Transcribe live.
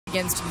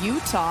against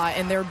Utah,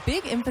 and their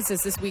big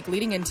emphasis this week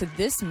leading into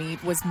this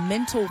meet was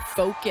mental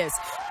focus,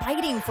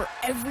 fighting for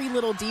every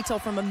little detail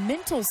from a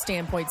mental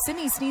standpoint.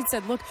 Sydney Sneed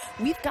said, look,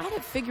 we've got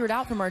it figured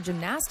out from our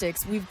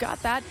gymnastics. We've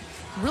got that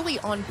really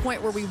on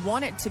point where we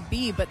want it to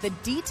be, but the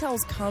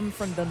details come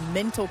from the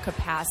mental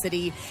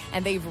capacity,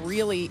 and they've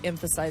really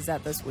emphasized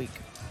that this week.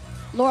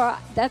 Laura,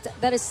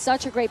 that is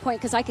such a great point,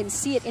 because I can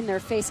see it in their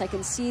face. I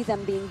can see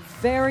them being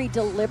very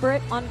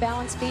deliberate on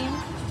balance beam,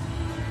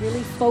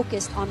 really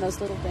focused on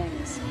those little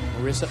things.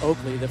 Marissa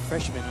Oakley, the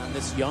freshman on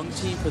this young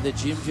team for the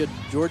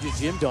Georgia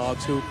Gym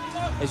Dogs, who,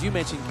 as you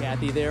mentioned,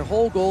 Kathy, their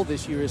whole goal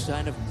this year is to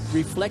kind of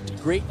reflect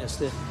greatness.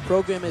 The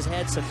program has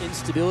had some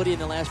instability in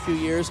the last few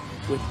years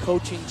with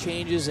coaching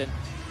changes, and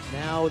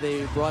now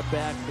they brought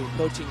back the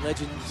coaching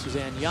legend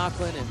Suzanne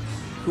Yocklin and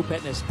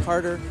Kupetnes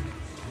Carter,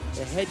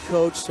 the head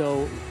coach.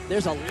 So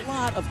there's a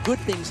lot of good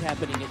things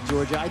happening at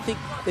Georgia. I think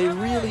they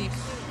really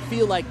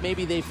feel like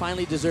maybe they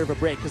finally deserve a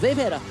break, because they've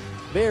had a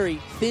very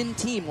thin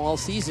team all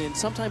season.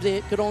 Sometimes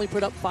they could only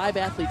put up 5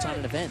 athletes on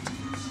an event.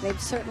 They've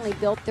certainly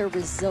built their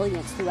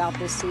resilience throughout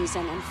this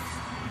season and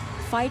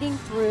fighting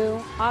through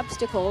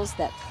obstacles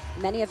that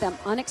many of them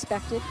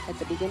unexpected at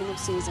the beginning of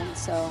season.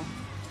 So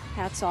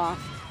hats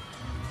off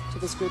to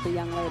this group of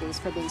young ladies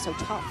for being so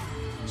tough.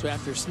 So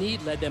after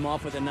Sneed led them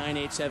off with a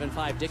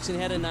 9.875, Dixon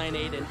had a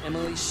 9.8 and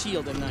Emily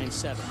Shield a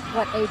 9.7.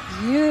 What a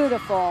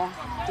beautiful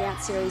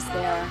dance series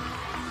there.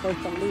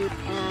 Both the leap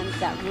and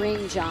that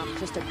ring jump,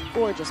 just a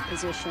gorgeous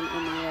position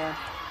in the air.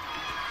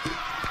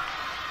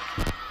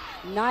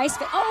 Nice,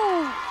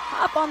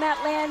 up on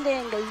that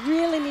landing. They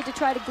really need to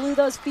try to glue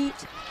those feet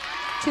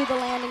to the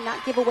landing,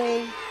 not give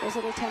away those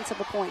little tenths of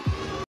a point.